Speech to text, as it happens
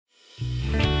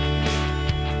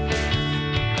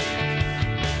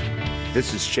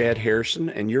This is Chad Harrison,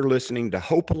 and you're listening to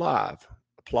Hope Alive,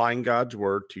 applying God's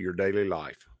Word to your daily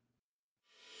life.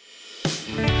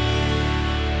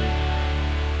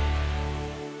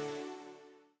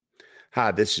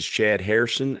 Hi, this is Chad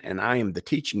Harrison, and I am the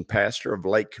teaching pastor of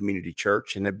Lake Community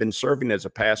Church and have been serving as a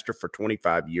pastor for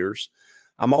 25 years.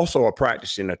 I'm also a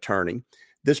practicing attorney.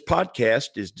 This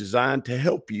podcast is designed to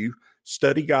help you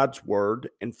study God's Word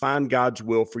and find God's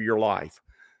will for your life.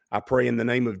 I pray in the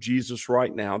name of Jesus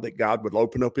right now that God would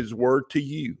open up His Word to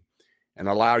you and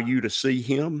allow you to see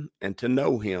Him and to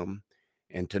know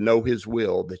His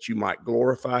will, that you might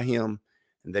glorify Him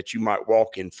and that you might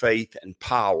walk in faith and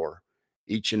power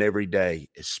each and every day,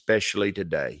 especially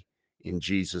today, in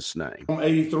Jesus' name. Psalm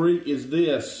 83 is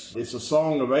this. It's a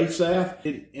song of Asaph,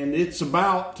 and it's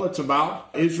about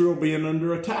Israel being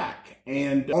under attack.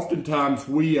 And oftentimes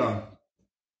we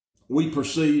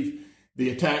perceive the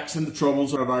attacks and the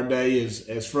troubles of our day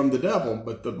as from the devil.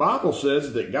 But the Bible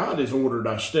says that God has ordered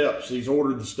our steps. He's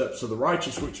ordered the steps of the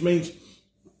righteous, which means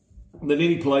that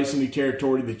any place, any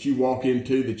territory that you walk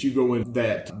into, that you go in,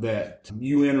 that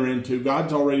you enter into,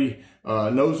 God's already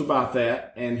knows about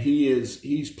that, and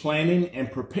He's planning and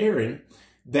preparing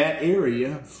that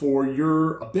area for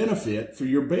your benefit, for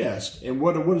your best. And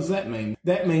what does that mean?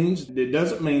 That means it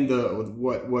doesn't mean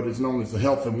what is known as the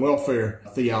health and welfare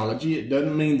theology. It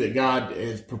doesn't mean that God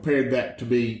has prepared that to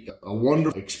be a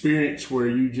wonderful experience where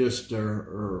you just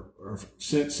are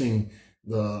sensing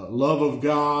the love of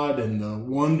God and the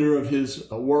wonder of His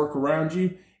work around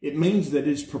you. It means that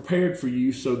it's prepared for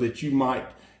you so that you might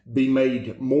be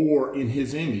made more in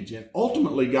His image. And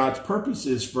ultimately, God's purpose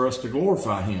is for us to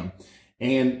glorify Him.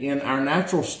 And in our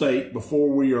natural state, before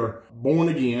we are born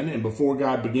again and before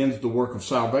God begins the work of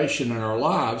salvation in our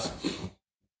lives,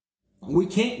 we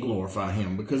can't glorify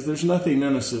Him because there's nothing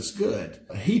in us that's good.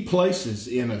 He places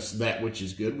in us that which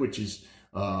is good, which is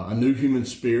a new human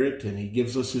spirit, and He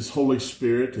gives us His Holy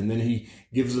Spirit, and then He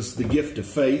gives us the gift of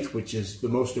faith, which is the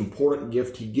most important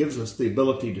gift. He gives us the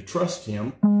ability to trust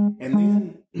Him,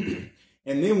 and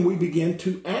then we begin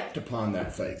to act upon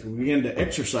that faith. We begin to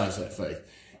exercise that faith.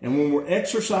 And when we're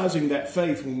exercising that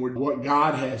faith, when we're what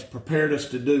God has prepared us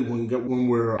to do, when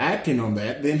we're acting on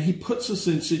that, then He puts us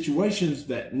in situations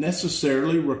that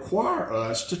necessarily require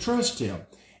us to trust Him.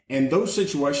 And those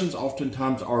situations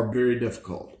oftentimes are very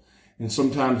difficult. And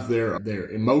sometimes they're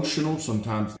emotional,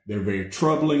 sometimes they're very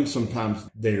troubling, sometimes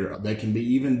they can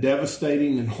be even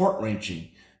devastating and heart-wrenching.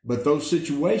 But those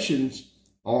situations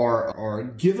are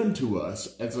given to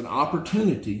us as an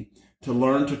opportunity to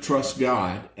learn to trust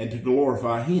God and to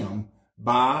glorify Him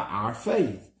by our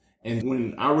faith. And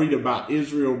when I read about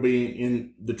Israel being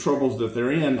in the troubles that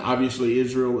they're in, obviously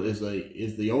Israel is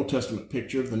the Old Testament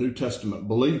picture of the New Testament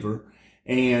believer,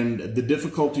 and the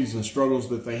difficulties and struggles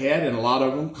that they had, and a lot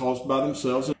of them caused by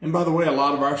themselves. And by the way, a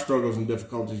lot of our struggles and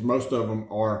difficulties, most of them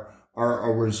are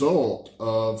a result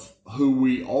of who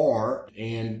we are.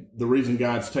 And the reason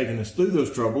God's taken us through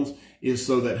those troubles is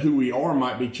so that who we are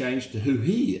might be changed to who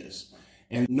He is.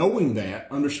 And knowing that,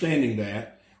 understanding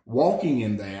that, walking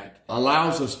in that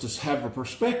allows us to have a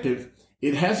perspective.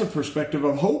 It has a perspective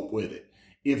of hope with it.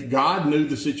 If God knew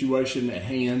the situation at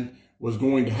hand was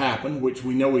going to happen, which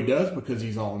we know He does because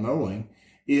He's all-knowing,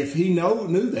 if He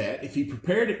knew that, if He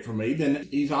prepared it for me, then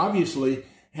He's obviously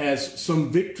has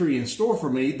some victory in store for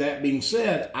me. That being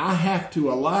said, I have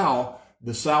to allow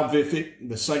the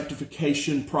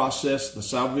sanctification process, the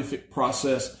salvific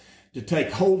process to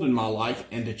take hold in my life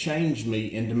and to change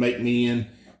me and to make me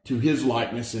into His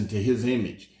likeness and to His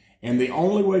image. And the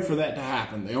only way for that to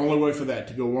happen, the only way for that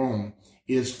to go on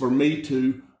is for me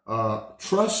to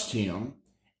trust Him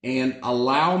and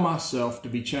allow myself to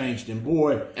be changed. And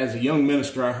boy, as a young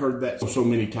minister, I heard that so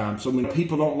many times. So many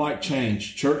people don't like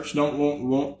change. Church don't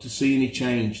want to see any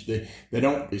change. They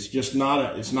don't. It's just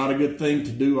it's not a good thing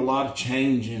to do a lot of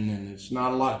changing, and it's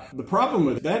not a lot. The problem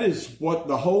with that is what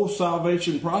the whole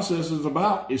salvation process is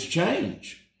about, is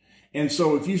change. And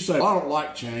so if you say, well, I don't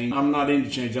like change, I'm not into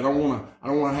change, I don't want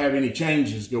to have any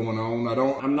changes going on,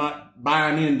 I'm not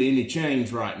buying into any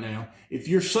change right now. If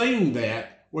you're saying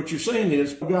that, what you're saying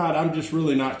is, God, I'm just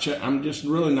really not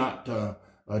changeable.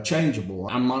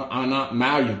 I'm not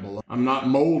malleable. I'm not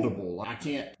moldable. I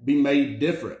can't be made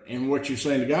different. And what you're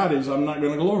saying to God is, I'm not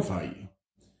going to glorify you.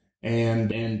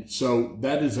 And so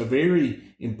that is a very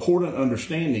important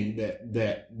understanding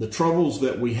that the troubles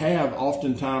that we have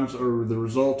oftentimes are the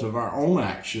result of our own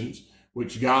actions,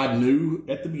 which God knew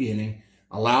at the beginning,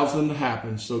 allows them to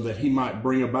happen so that He might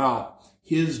bring about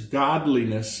His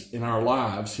godliness in our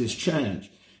lives, His change.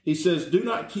 He says, do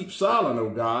not keep silent, O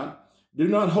God. Do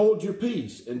not hold your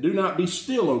peace, and do not be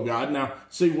still, O God. Now,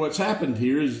 see, what's happened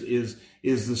here is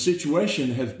is the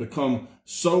situation has become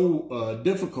so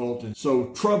difficult and so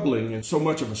troubling and so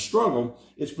much of a struggle.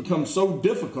 It's become so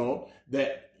difficult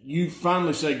that you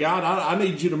finally say, God, I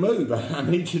need you to move. I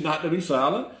need you not to be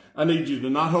silent. I need you to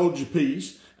not hold your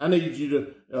peace. I need you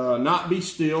to not be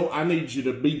still. I need you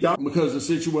to be God, because the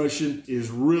situation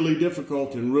is really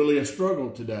difficult and really a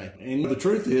struggle today. And the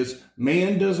truth is,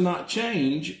 man does not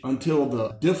change until the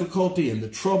difficulty and the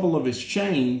trouble of his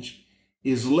change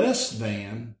is less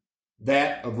than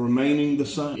that of remaining the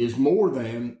same, is more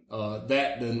than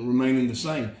than remaining the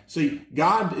same. See,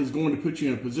 God is going to put you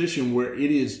in a position where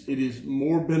it is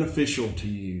more beneficial to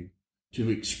you to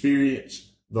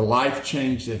experience the life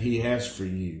change that he has for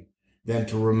you than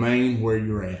to remain where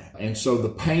you're at. And so the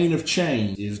pain of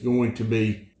change is going to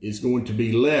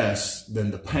be less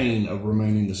than the pain of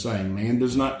remaining the same. Man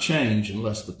does not change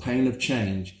unless the pain of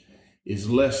change is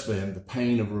less than the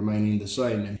pain of remaining the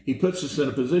same. And he puts us in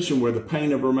a position where the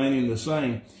pain of remaining the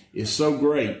same is so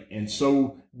great and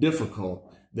so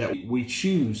difficult that we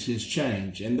choose his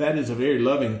change. And that is a very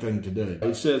loving thing to do.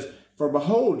 He says, for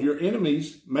behold, your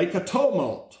enemies make a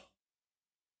tumult.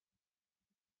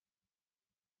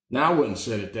 Now, I wouldn't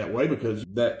say it that way because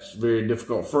that's very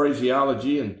difficult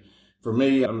phraseology. And for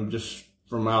me, I'm just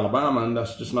from Alabama, and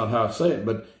that's just not how I say it.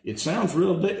 But it sounds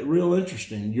real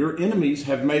interesting. Your enemies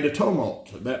have made a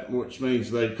tumult, which means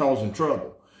they're causing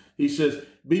trouble. He says,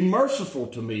 be merciful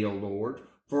to me, O Lord,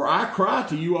 for I cry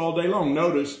to you all day long.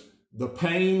 Notice the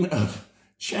pain of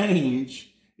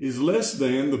change is less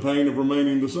than the pain of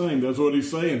remaining the same. That's what he's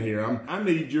saying here. I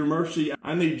need your mercy.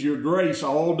 I need your grace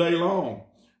all day long.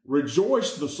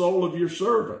 Rejoice the soul of your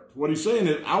servant. What he's saying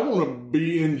is, I want to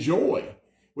be in joy,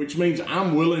 which means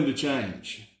I'm willing to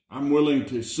change. I'm willing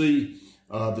to see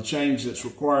the change that's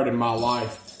required in my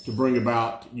life to bring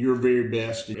about your very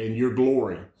best and your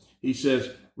glory. He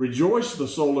says, rejoice the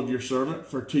soul of your servant,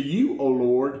 for to you, O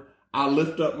Lord, I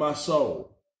lift up my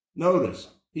soul. Notice,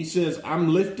 he says,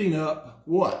 I'm lifting up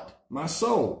what? My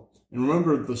soul. And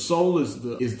remember, the soul is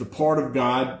the part of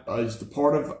God, is the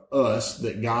part of us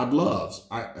that God loves.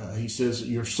 He says,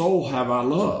 your soul have I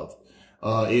loved.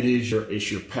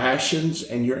 It's your passions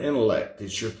and your intellect.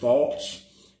 It's your thoughts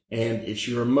and it's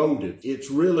your emotive.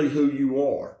 It's really who you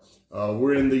are.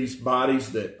 We're in these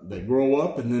bodies that they grow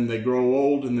up and then they grow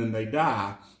old and then they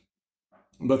die.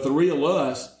 But the real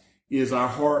us is our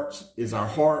heart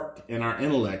and our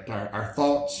intellect, our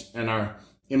thoughts and our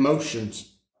emotions.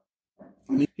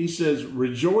 And he says,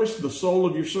 rejoice the soul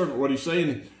of your servant. What he's saying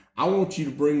is, I want you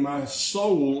to bring my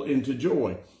soul into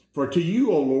joy. For to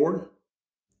you, O Lord,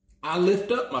 I lift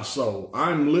up my soul.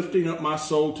 I'm lifting up my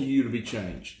soul to you to be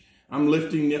changed. I'm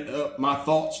lifting up my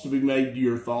thoughts to be made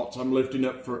your thoughts. I'm lifting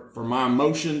up for my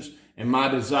emotions and my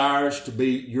desires to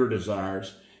be your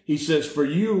desires. He says, for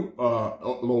you,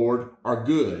 Lord, are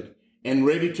good and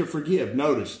ready to forgive.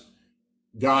 Notice,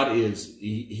 God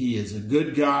he is a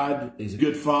good God. He's a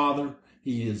good Father.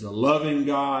 He is a loving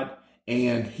God,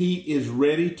 and he is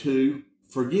ready to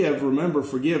forgive. Remember,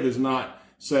 forgive is not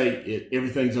say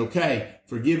everything's okay.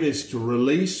 Forgive is to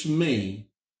release me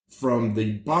from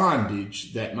the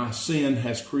bondage that my sin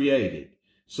has created.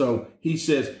 So he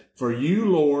says, for you,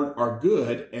 Lord, are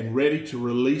good and ready to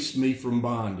release me from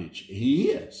bondage. He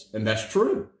is, and that's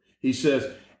true. He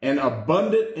says, and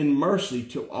abundant in mercy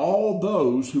to all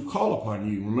those who call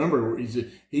upon you. Remember,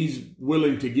 he's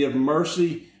willing to give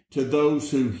mercy to those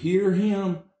who hear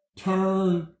him,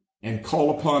 turn, and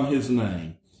call upon his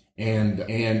name. And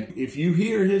if you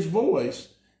hear his voice,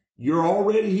 you're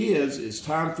already his. It's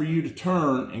time for you to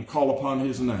turn and call upon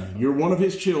his name. You're one of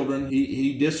his children.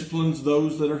 He disciplines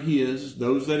those that are his,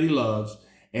 those that he loves.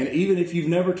 And even if you've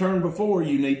never turned before,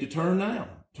 you need to turn now.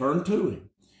 Turn to him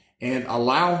and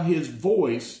allow his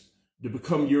voice to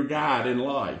become your guide in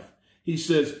life. He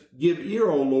says, give ear,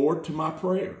 O Lord, to my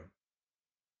prayer,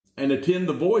 and attend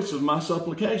the voice of my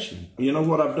supplication. You know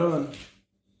what I've done?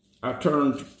 I've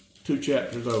turned 2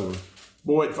 chapters over.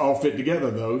 Boy, it's all fit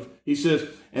together, though. He says,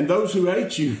 and those who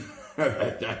hate you,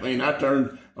 I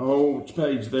turned a whole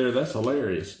page there. That's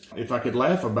hilarious. If I could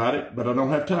laugh about it, but I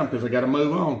don't have time because I got to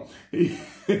move on.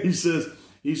 He says,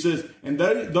 and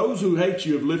those who hate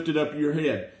you have lifted up your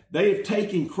head. They have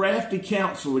taken crafty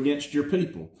counsel against your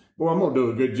people. Boy, I'm going to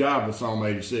do a good job with Psalm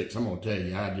 86. I'm going to tell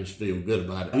you, I just feel good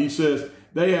about it. He says,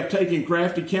 they have taken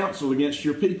crafty counsel against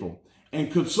your people and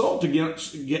consult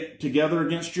together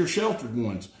against your sheltered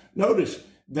ones. Notice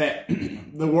that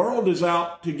the world is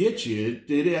out to get you.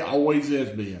 It always has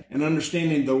been. And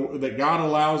understanding that God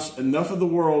allows enough of the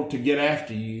world to get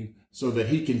after you so that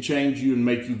he can change you and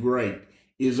make you great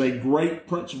is a great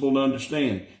principle to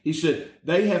understand. He said,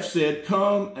 they have said,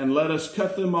 come and let us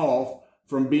cut them off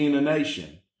from being a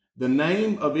nation. the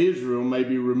name of Israel may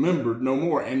be remembered no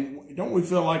more. And don't we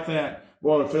feel like that?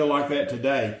 Well, I feel like that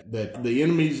today, that the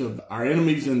enemies of our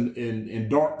enemies in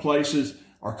dark places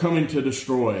are coming to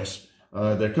destroy us.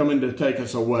 They're coming to take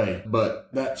us away.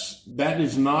 But that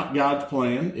is not God's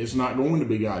plan. It's not going to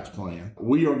be God's plan.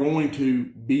 We are going to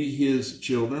be his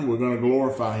children. We're going to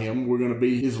glorify him. We're going to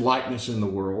be his likeness in the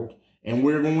world. And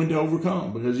we're going to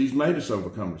overcome because he's made us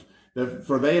overcomers.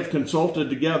 For they have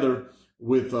consulted together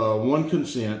with one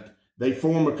consent. They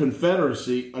form a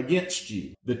confederacy against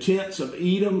you. The tents of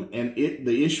Edom and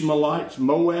the Ishmaelites,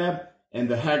 Moab, and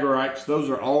the Hagarites, those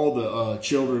are all the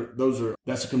children.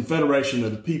 That's a confederation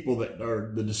of the people that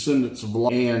are the descendants of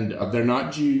Lot. And they're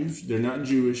not Jews. They're not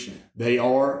Jewish. They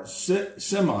are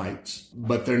Semites,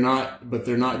 but they're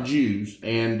not Jews,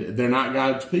 and they're not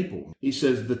God's people. He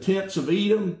says the tents of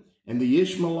Edom and the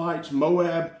Ishmaelites,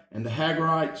 Moab, and the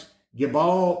Hagarites,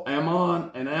 Gebal,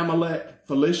 Ammon, and Amalek,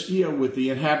 Philistia with the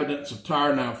inhabitants of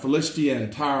Tyre. Now, Philistia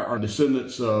and Tyre are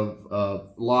descendants of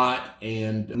Lot,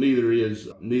 and neither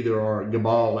are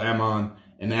Gebal, Ammon,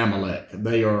 and Amalek.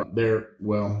 They're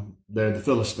the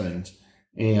Philistines.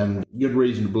 And good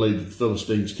reason to believe that the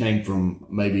Philistines came from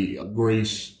maybe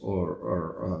Greece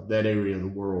or that area of the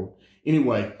world.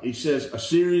 Anyway, he says,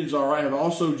 Assyrians have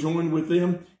also joined with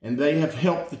them, and they have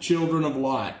helped the children of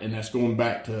Lot. And that's going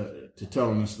back to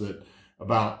telling us that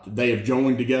about they have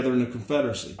joined together in a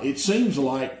confederacy. It seems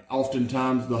like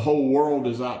oftentimes the whole world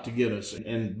is out to get us.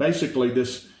 And basically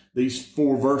these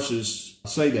 4 verses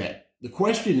say that. The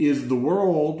question is the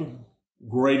world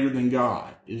greater than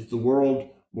God? Is the world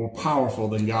more powerful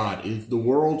than God? Is the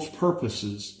world's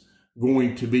purposes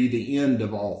going to be the end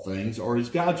of all things, or is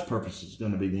God's purposes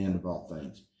going to be the end of all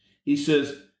things? He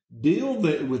says, deal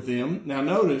with them. Now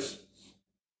notice,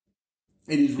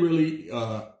 it is really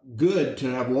good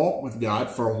to have walked with God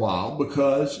for a while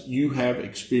because you have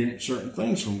experienced certain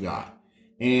things from God.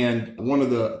 And one of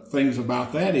the things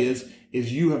about that is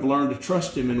you have learned to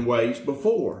trust him in ways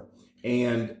before.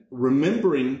 And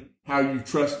remembering how you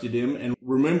trusted him and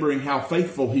remembering how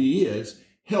faithful he is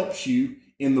helps you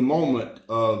in the moment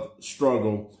of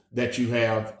struggle that you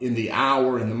have, in the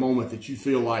hour, in the moment that you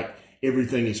feel like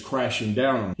everything is crashing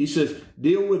down. He says,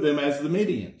 deal with them as the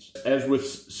Midians, as with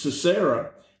Sisera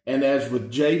and as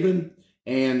with Jabin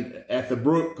and at the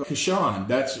brook Kishon.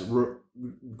 That's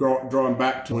drawing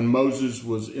back to when Moses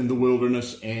was in the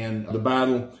wilderness and the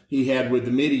battle he had with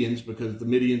the Midians because the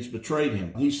Midians betrayed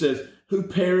him. He says, who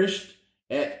perished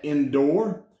at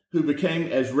Endor, who became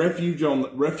as refuse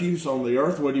on the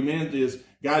earth. What he meant is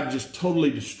God just totally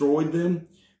destroyed them.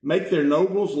 Make their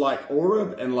nobles like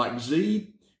Oreb and like Zeb.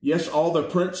 Yes, all their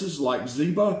princes like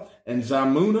Zebah and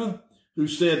Zalmunna, who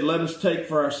said, let us take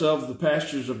for ourselves the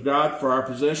pastures of God for our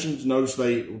possessions. Notice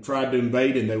they tried to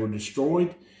invade and they were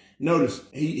destroyed. Notice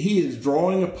he is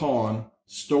drawing upon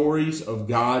stories of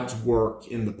God's work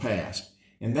in the past.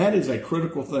 And that is a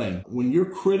critical thing. When you're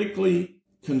critically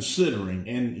considering,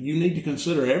 and you need to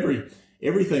consider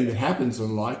everything that happens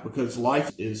in life, because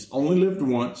life is only lived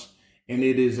once, and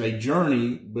it is a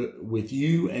journey with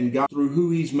you and God through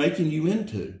who he's making you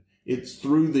into. It's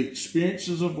through the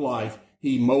experiences of life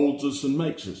he molds us and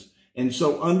makes us. And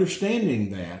so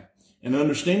understanding that and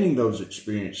understanding those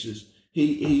experiences,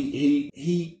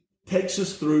 he takes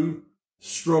us through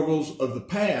struggles of the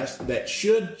past that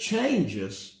should change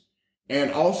us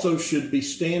and also should be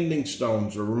standing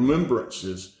stones or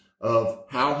remembrances of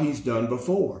how he's done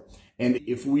before. And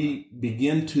if we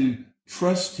begin to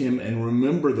trust him and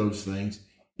remember those things,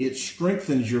 it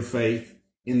strengthens your faith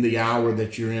in the hour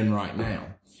that you're in right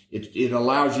now. It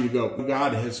allows you to go,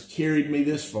 God has carried me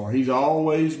this far. He's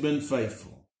always been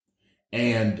faithful,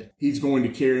 and he's going to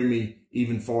carry me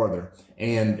even farther.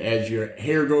 And as your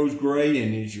hair goes gray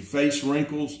and as your face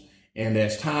wrinkles and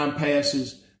as time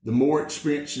passes, the more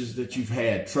experiences that you've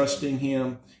had trusting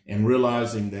him and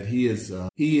realizing that he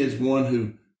is one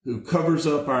who covers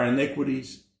up our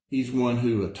iniquities. He's one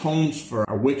who atones for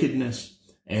our wickedness,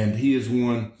 and he is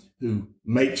one who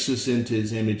makes us into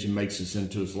his image and makes us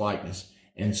into his likeness.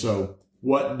 And so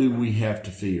what do we have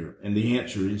to fear? And the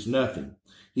answer is nothing.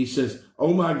 He says,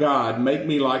 oh my God, make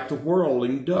me like the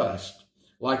whirling dust,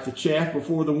 like the chaff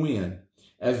before the wind.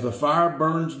 As the fire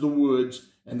burns the woods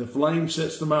and the flame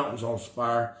sets the mountains on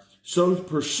fire, so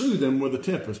pursue them with a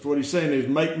tempest. What he's saying is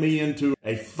make me into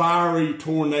a fiery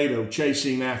tornado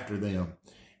chasing after them.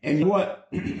 And you know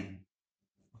what?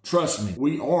 Trust me,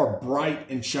 we are bright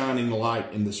and shining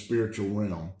light in the spiritual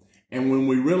realm. And when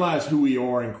we realize who we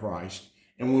are in Christ,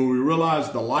 and when we realize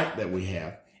the light that we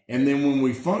have, and then when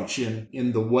we function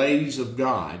in the ways of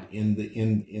God, in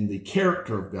the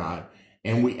character of God,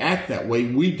 and we act that way,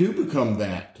 we do become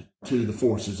that to the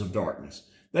forces of darkness.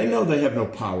 They know they have no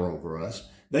power over us.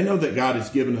 They know that God has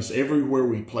given us everywhere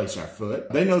we place our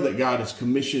foot. They know that God has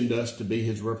commissioned us to be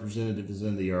his representatives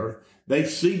in the earth. They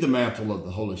see the mantle of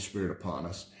the Holy Spirit upon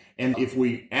us. And if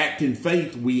we act in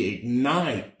faith, we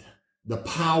ignite the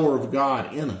power of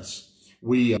God in us.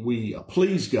 We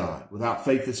please God. Without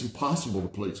faith, it's impossible to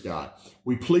please God.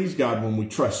 We please God when we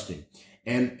trust him.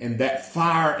 And that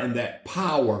fire and that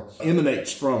power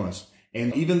emanates from us.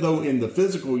 And even though in the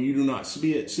physical you do not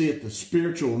see it, the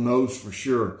spiritual knows for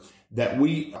sure that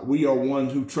we are one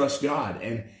who trust God.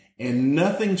 And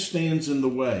nothing stands in the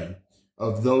way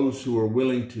of those who are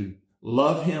willing to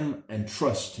love him and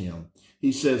trust him.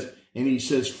 He says,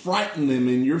 frighten them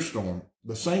in your storm.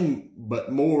 The same,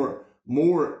 but more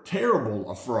terrible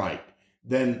a fright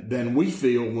than we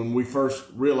feel when we first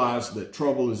realize that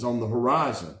trouble is on the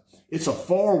horizon. It's a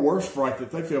far worse fright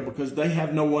that they feel because they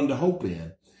have no one to hope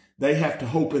in. They have to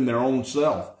hope in their own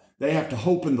self. They have to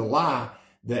hope in the lie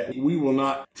that we will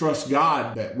not trust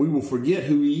God, that we will forget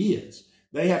who he is.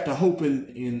 They have to hope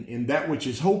in that which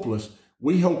is hopeless.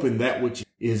 We hope in that which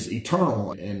is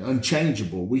eternal and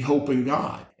unchangeable. We hope in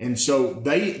God. And so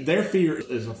their fear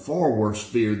is a far worse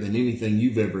fear than anything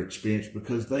you've ever experienced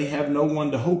because they have no one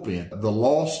to hope in. The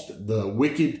lost, the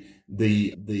wicked,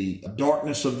 the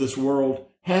darkness of this world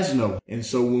has no. And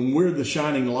so when we're the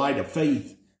shining light of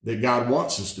faith that God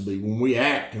wants us to be, when we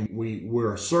act and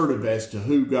we're assertive as to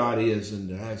who God is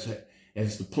and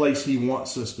as the place he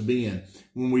wants us to be in,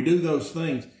 when we do those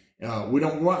things, we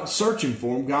don't go out searching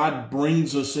for them. God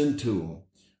brings us into them.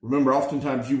 Remember,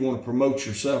 oftentimes you want to promote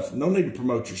yourself. No need to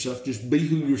promote yourself. Just be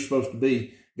who you're supposed to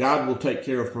be. God will take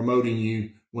care of promoting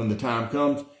you when the time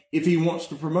comes if he wants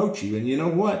to promote you. And you know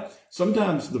what?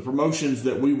 Sometimes the promotions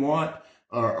that we want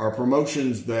are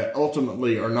promotions that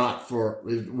ultimately were not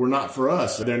for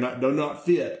us. Do not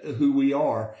fit who we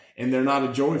are, and they're not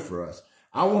a joy for us.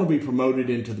 I want to be promoted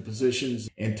into the positions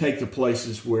and take the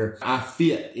places where I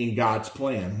fit in God's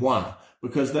plan. Why?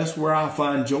 Because that's where I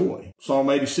find joy. Psalm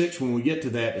 86, when we get to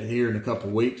that here in a couple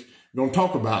of weeks, we're going to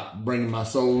talk about bringing my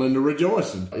soul into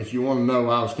rejoicing. If you want to know,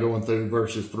 I was going through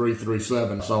verses 3 through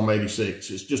 7, Psalm 86.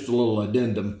 It's just a little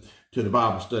addendum to the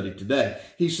Bible study today.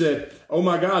 He said, oh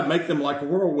my God, make them like a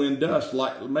whirlwind dust,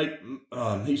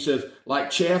 he says,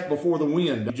 like chaff before the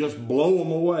wind, just blow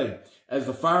them away. As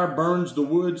the fire burns the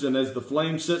woods and as the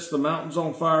flame sets the mountains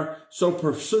on fire, so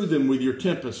pursue them with your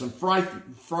tempest and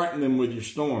frighten them with your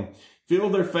storm. Fill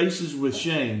their faces with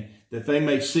shame that they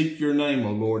may seek your name,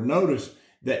 O Lord. Notice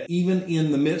that even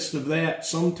in the midst of that,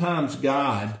 sometimes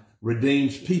God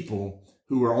redeems people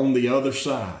who are on the other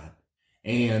side.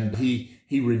 And he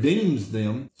redeems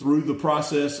them through the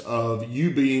process of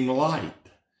you being light.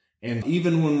 And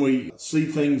even when we see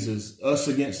things as us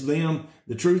against them,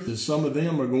 the truth is some of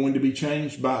them are going to be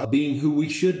changed by being who we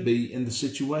should be in the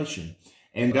situation.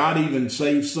 And God even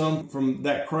saves some from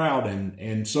that crowd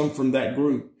and some from that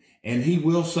group. And he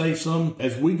will save some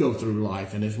as we go through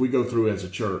life and as we go through as a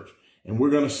church. And we're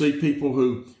going to see people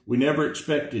who we never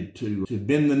expected to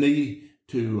bend the knee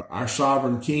to our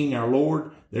sovereign King, our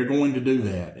Lord. They're going to do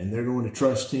that, and they're going to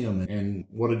trust him. And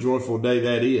what a joyful day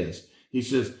that is. He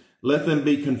says, let them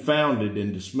be confounded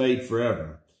and dismayed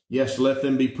forever. Yes, let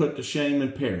them be put to shame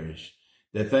and perish,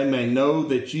 that they may know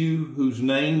that you, whose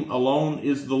name alone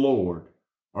is the Lord,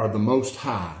 are the most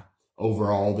high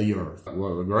over all the earth.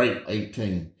 Well, a great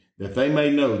 18. That they may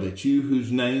know that you,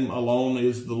 whose name alone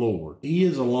is the Lord. He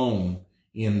is alone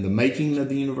in the making of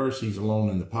the universe. He's alone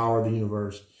in the power of the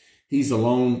universe. He's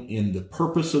alone in the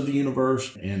purpose of the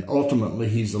universe. And ultimately,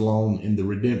 he's alone in the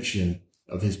redemption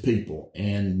of his people.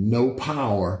 And no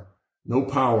power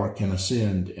can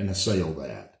ascend and assail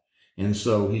that. And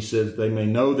so he says, they may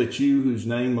know that you, whose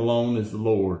name alone is the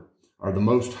Lord, are the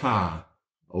most high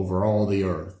over all the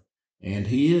earth. And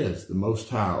he is the most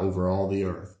high over all the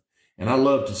earth. And I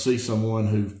love to see someone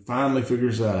who finally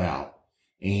figures that out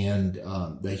and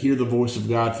they hear the voice of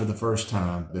God for the first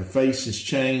time. Their face has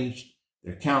changed.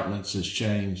 Their countenance has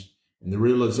changed. And the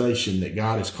realization that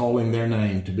God is calling their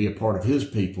name to be a part of his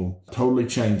people totally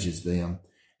changes them.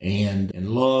 And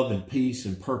love and peace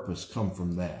and purpose come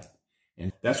from that.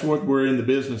 And that's what we're in the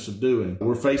business of doing.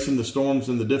 We're facing the storms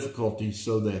and the difficulties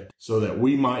so that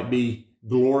we might be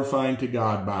glorifying to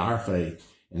God by our faith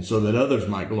and so that others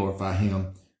might glorify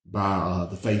him by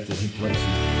the faith that he places.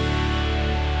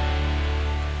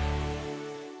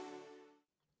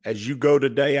 As you go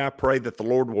today, I pray that the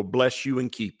Lord will bless you and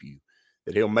keep you,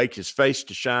 that he'll make his face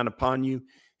to shine upon you,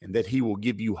 and that he will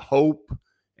give you hope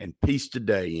and peace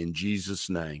today in Jesus'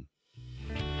 name.